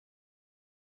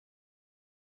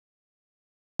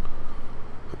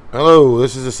Hello,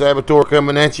 this is the Saboteur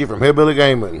coming at you from Hillbilly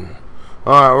Gaming.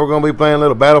 Alright, we're going to be playing a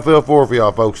little Battlefield 4 for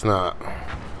y'all folks tonight.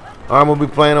 I'm going to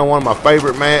be playing on one of my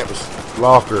favorite maps,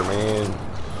 Locker, man.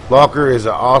 Locker is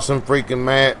an awesome freaking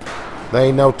map. There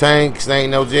ain't no tanks, there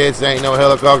ain't no jets, there ain't no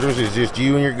helicopters, it's just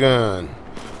you and your gun.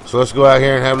 So let's go out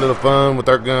here and have a little fun with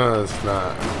our guns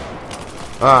tonight.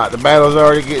 Alright, the battle's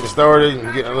already getting started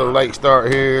and getting a little late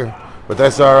start here. But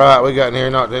that's alright, we got in here,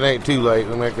 it ain't too late.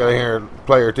 We might got in here a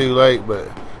player too late, but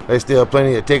there's still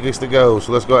plenty of tickets to go.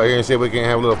 So let's go out here and see if we can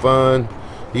have a little fun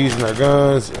using our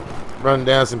guns, run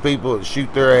down some people and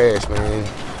shoot their ass, man.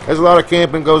 There's a lot of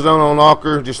camping goes on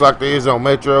Locker, just like there is on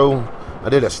Metro. I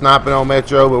did a sniping on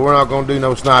Metro, but we're not going to do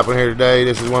no sniping here today.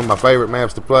 This is one of my favorite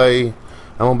maps to play.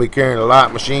 I'm going to be carrying a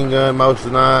light machine gun most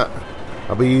of the night.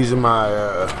 I'll be using my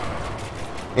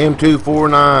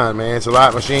M249, man. It's a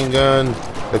light machine gun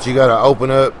that you got to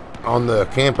open up on the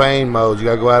campaign mode. You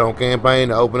got to go out on campaign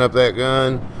to open up that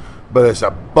gun. But it's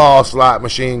a boss light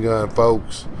machine gun,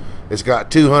 folks. It's got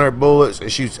 200 bullets. It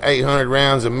shoots 800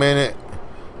 rounds a minute.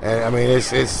 And I mean,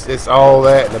 it's all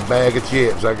that in a bag of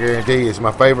chips. I guarantee you, it's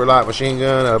my favorite light machine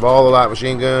gun out of all the light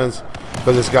machine guns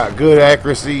because it's got good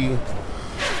accuracy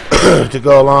to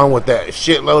go along with that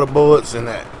shitload of bullets and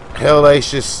that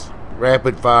hellacious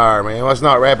rapid fire, man. Well, it's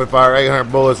not rapid fire.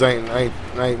 800 bullets ain't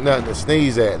nothing to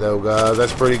sneeze at, though, guys.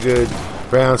 That's pretty good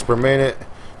rounds per minute.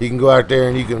 You can go out there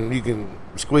and you can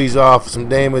squeeze off some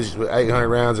damage with 800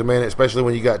 rounds a minute, especially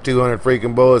when you got 200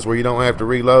 freaking bullets where you don't have to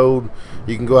reload.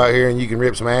 You can go out here and you can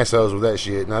rip some assholes with that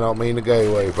shit, and I don't mean the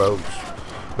gay way, folks.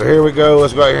 But here we go.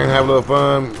 Let's go out here and have a little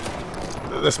fun.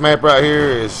 This map right here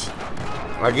is,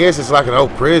 I guess it's like an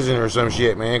old prison or some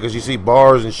shit, man, because you see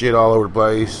bars and shit all over the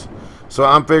place. So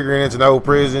I'm figuring it's an old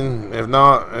prison. If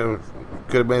not, it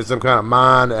could have been some kind of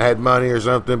mine that had money or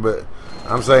something, but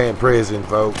I'm saying prison,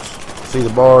 folks. See the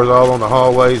bars all on the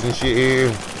hallways and shit here.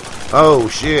 Oh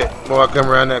shit, boy, I come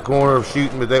around that corner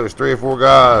shooting, but there was 3 or 4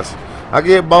 guys. I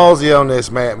get ballsy on this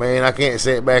map, man. I can't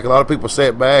sit back. A lot of people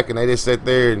sit back and they just sit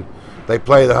there and they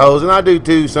play the hose, and I do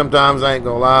too sometimes. I ain't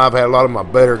gonna lie. I've had a lot of my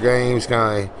better games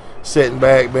kind of sitting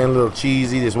back, being a little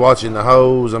cheesy, just watching the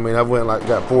hose. I mean, I've went like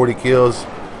got 40 kills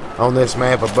on this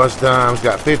map a bunch of times,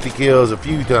 got 50 kills a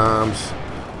few times.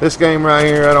 This game right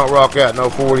here, I don't rock out no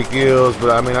 40 kills, but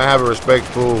I mean, I have a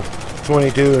respectful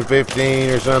 22 and 15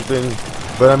 or something.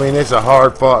 But I mean, it's a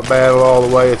hard fought battle all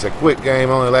the way. It's a quick game,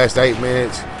 only lasts 8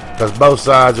 minutes because both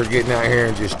sides are getting out here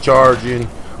and just charging.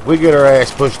 We get our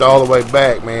ass pushed all the way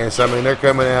back, man. So I mean, they're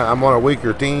coming out. I'm on a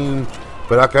weaker team,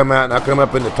 but I come out and I come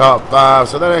up in the top 5,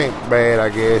 so that ain't bad, I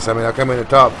guess. I mean, I come in the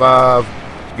top 5,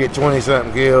 get 20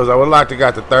 something kills. I would like to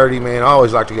got to 30, man. I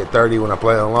always like to get 30 when I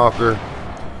play on Locker,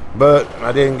 but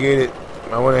I didn't get it.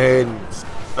 I went ahead and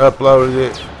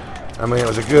uploaded it. I mean, it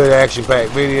was a good action-packed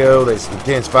video. There's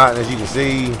intense fighting, as you can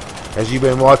see, as you've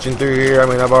been watching through here. I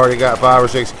mean, I've already got 5 or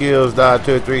 6 kills, died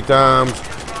 2 or 3 times,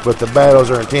 but the battles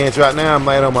are intense. Right now, I'm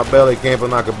laying on my belly camping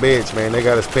like a bitch, man. They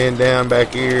got us pinned down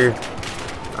back here.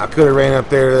 I could have ran up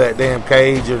there to that damn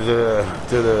cage or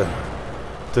to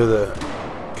the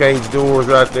cage doors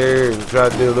right there and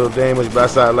tried to do a little damage, but I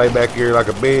decided to lay back here like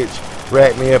a bitch,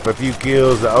 rack me up a few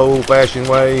kills the old-fashioned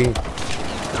way,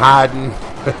 hiding.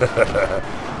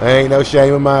 There ain't no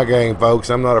shame in my game, folks.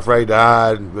 I'm not afraid to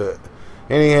hide. But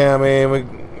anyhow, man, we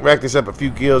racked this up a few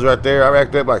kills right there. I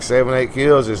racked up like 7, 8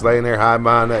 kills just laying there hiding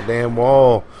behind that damn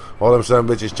wall. All them son of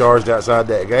bitches charged outside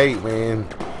that gate, man.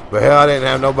 But hell, I didn't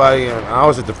have nobody. And I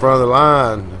was at the front of the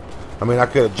line. I mean, I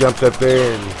could have jumped up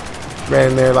there and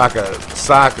ran in there like a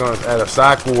psych at a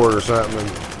psych ward or something.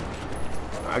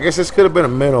 And I guess this could have been a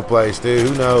mental place, too.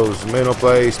 Who knows? Mental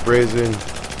place, prison.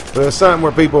 But it's something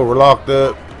where people were locked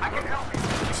up.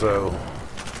 So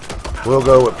we'll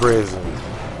go with prison.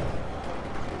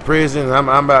 Prison, I'm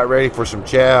about ready for some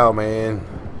chow, man.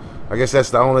 I guess that's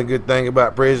the only good thing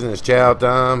about prison is chow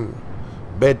time.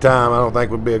 Bedtime, I don't think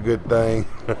would be a good thing.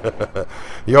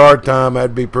 Yard time,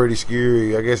 that'd be pretty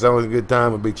scary. I guess the only good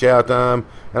time would be chow time.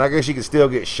 And I guess you could still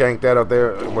get shanked out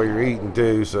there where you're eating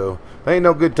too. So there ain't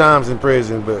no good times in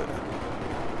prison, but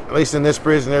at least in this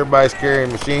prison, everybody's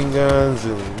carrying machine guns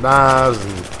and knives,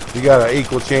 and you got an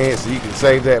equal chance that you can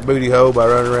save that booty hole by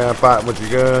running around fighting with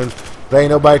your gun. There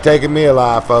ain't nobody taking me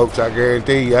alive, folks. I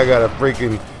guarantee you. I got a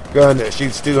freaking gun that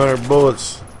shoots 200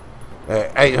 bullets,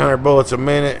 800 bullets a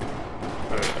minute.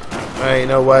 There ain't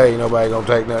no way nobody gonna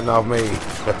take nothing off me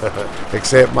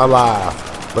except my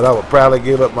life. But I would probably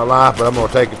give up my life, but I'm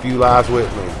gonna take a few lives with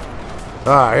me.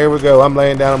 All right, here we go. I'm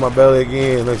laying down on my belly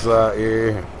again. Looks like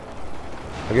here.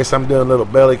 I guess I'm doing a little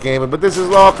belly camping, but this is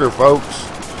Locker, folks.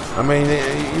 I mean,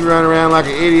 you run around like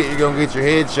an idiot, you're going to get your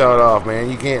head shot off,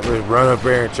 man. You can't just run up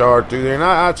there and charge through there. And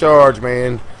I charge,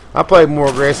 man. I play more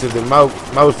aggressive than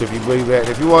most, if you believe that.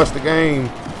 If you watch the game,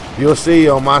 you'll see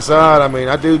on my side, I mean,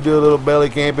 I do a little belly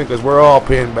camping because we're all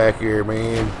pinned back here,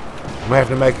 man. I'm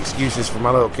having to make excuses for my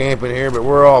little camping here, but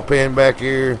we're all pinned back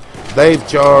here. They've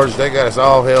charged. They got us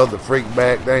all held the freak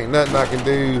back. There ain't nothing I can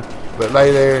do but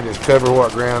lay there and just cover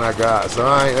what ground I got. So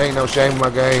ain't no shame in my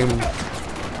game.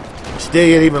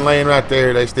 Still, even laying right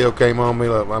there, they still came on me.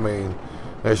 Look, I mean,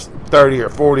 there's 30 or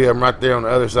 40 of them right there on the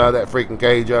other side of that freaking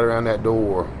cage out around that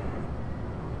door.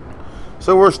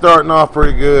 So we're starting off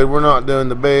pretty good. We're not doing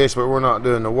the best, but we're not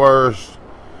doing the worst.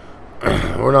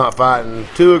 We're not fighting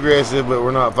too aggressive, but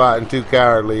we're not fighting too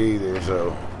cowardly either.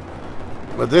 So,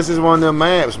 but this is one of them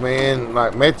maps, man,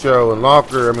 like Metro and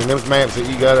Locker. I mean, those maps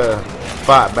that you gotta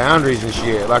fight boundaries and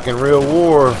shit. Like in real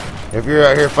war, if you're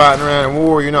out here fighting around in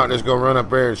war, you're not just gonna run up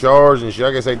there and charge and shit.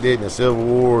 I guess they did in the Civil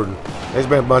War. And there's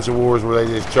been a bunch of wars where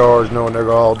they just charge knowing they're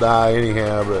gonna all die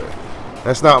anyhow. But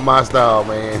that's not my style,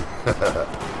 man.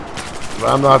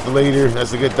 I'm not the leader.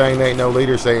 That's a good thing. There ain't no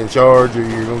leader saying charge or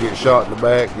you're going to get shot in the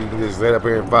back. You can just sit up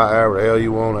here and fight however the hell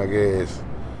you want, I guess.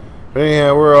 But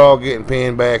anyhow, we're all getting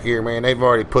pinned back here, man. They've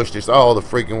already pushed us all the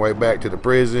freaking way back to the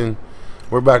prison.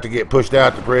 We're about to get pushed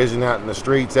out the prison, out in the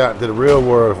streets, out into the real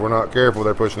world. If we're not careful,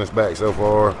 they're pushing us back so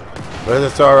far. But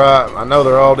it's all right. I know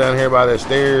they're all down here by the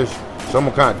stairs. So I'm going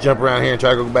to kind of jump around here and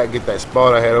try to go back and get that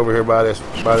spot I had over here by this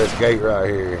gate right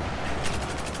here.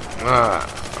 All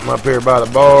right. I'm up here by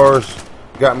the bars.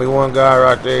 Got me one guy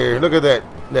right there. Look at that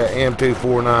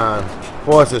M249.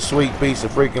 Boy, it's a sweet piece of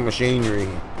freaking machinery.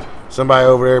 Somebody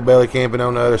over there belly camping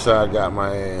on the other side got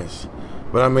my ass.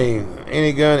 But I mean,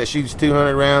 any gun that shoots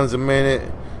 200 rounds a minute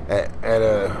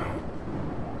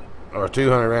or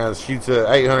 200 rounds, shoots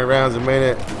 800 rounds a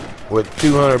minute with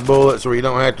 200 bullets where you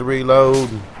don't have to reload,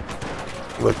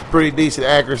 with pretty decent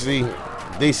accuracy,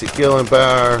 decent killing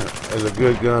power, is a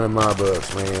good gun in my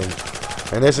books, man.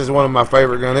 And this is one of my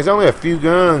favorite guns. There's only a few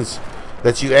guns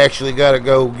that you actually got to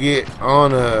go get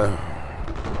on a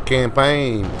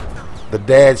campaign. The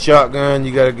dad shotgun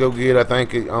you got to go get, I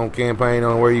think, on campaign.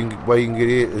 On where you can get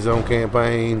it is on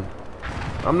campaign.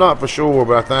 I'm not for sure,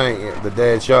 but I think the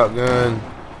dad shotgun,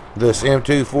 this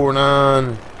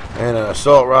M249, and an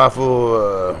assault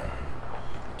rifle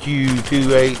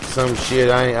Q28, some shit.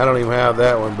 I don't even have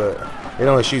that one, but it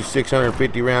only shoots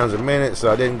 650 rounds a minute,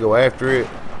 so I didn't go after it.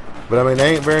 But I mean,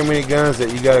 there ain't very many guns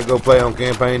that you got to go play on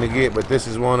campaign to get, but this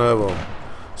is one of them.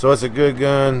 So it's a good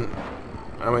gun.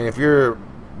 I mean, if you're a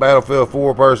Battlefield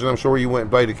 4 person, I'm sure you went and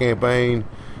played the campaign,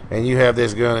 and you have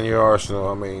this gun in your arsenal.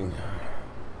 I mean,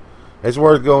 it's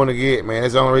worth going to get, man.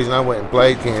 That's the only reason I went and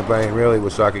played campaign, really,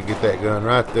 was so I could get that gun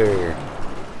right there.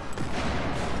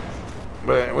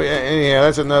 But anyhow,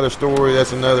 that's another story.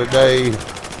 That's another day.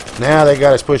 Now they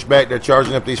got us pushed back. They're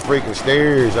charging up these freaking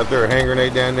stairs. Up there, a hand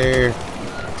grenade down there.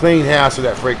 Clean house with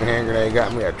that freaking hand grenade.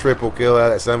 Got me a triple kill out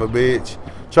of that son of a bitch.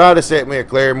 Tried to set me a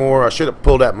Claremore. I should have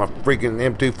pulled out my freaking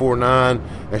M249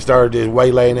 and started just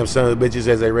waylaying them son of the bitches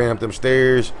as they ran up them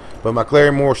stairs. But my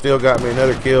Claremore still got me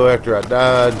another kill after I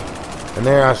died. And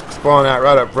there I spawned out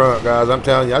right up front, guys. I'm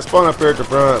telling you, I spawned up there at the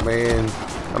front, man.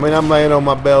 I mean, I'm laying on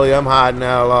my belly. I'm hiding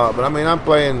out a lot. But, I mean, I'm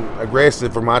playing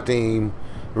aggressive for my team.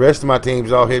 The rest of my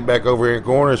team's all hid back over here in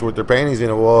corners with their panties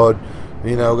in a wad.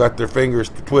 You know, got their fingers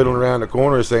twiddling around the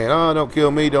corners saying, oh, don't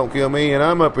kill me, don't kill me. And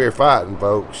I'm up here fighting,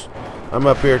 folks. I'm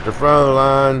up here at the front of the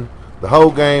line. The whole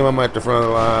game I'm at the front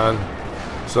of the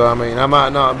line. So, I mean, I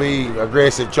might not be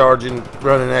aggressive charging,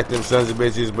 running at them sons of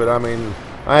bitches. But, I mean,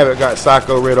 I haven't got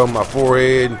Psycho Red on my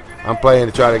forehead. I'm playing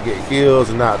to try to get kills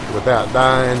and not without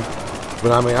dying.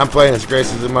 But, I mean, I'm playing as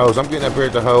aggressive as most. I'm getting up here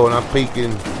at the hole and I'm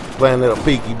peeking, playing a little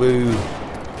peekaboo.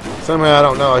 Somehow, I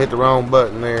don't know, I hit the wrong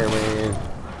button there, man.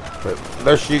 But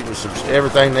they're shooting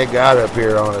everything they got up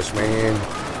here on us, man.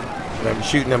 They're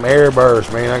shooting them air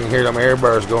bursts, man. I can hear them air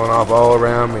bursts going off all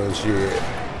around me and shit.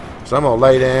 So I'm going to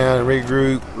lay down and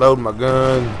regroup, load my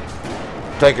gun,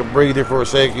 take a breather for a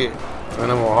second,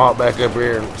 and I'm going to hop back up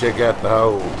here and check out the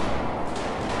hole.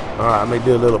 Alright, let me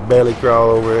do a little belly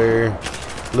crawl over there.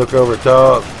 Look over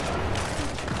top.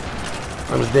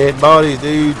 Those dead bodies,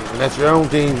 dude. And that's your own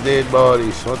team's dead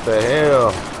bodies. What the hell?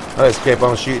 I just kept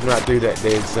on shooting right through that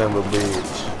dead son of a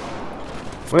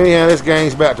bitch. Well, anyhow, this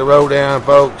game's about to roll down,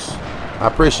 folks. I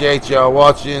appreciate y'all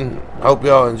watching. I hope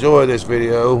y'all enjoy this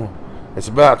video. It's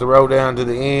about to roll down to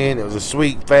the end. It was a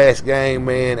sweet, fast game,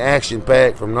 man.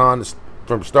 Action-packed from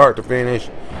start to finish.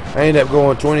 I ended up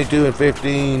going 22 and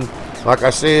 15. Like I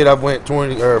said, I've went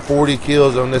 40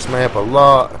 kills on this map a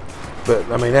lot.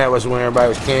 But, I mean, that was when everybody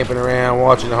was camping around,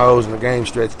 watching the hoes, and the game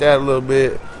stretched out a little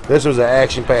bit. This was an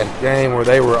action-packed game where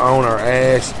they were on our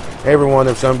ass. Every one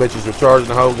of them son bitches was charging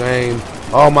the whole game.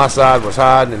 All my side was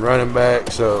hiding and running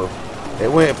back, so it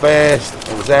went fast.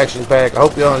 It was action-packed. I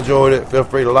hope y'all enjoyed it. Feel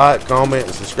free to like, comment,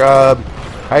 and subscribe.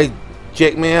 Hey,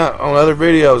 check me out on other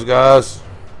videos, guys.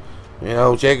 You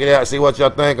know, check it out, see what y'all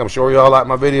think. I'm sure y'all like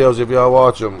my videos if y'all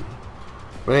watch them.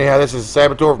 But anyhow, this is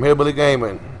Saboteur from Hillbilly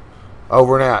Gaming.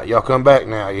 Over and out. Y'all come back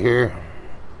now, you hear?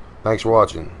 Thanks for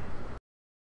watching.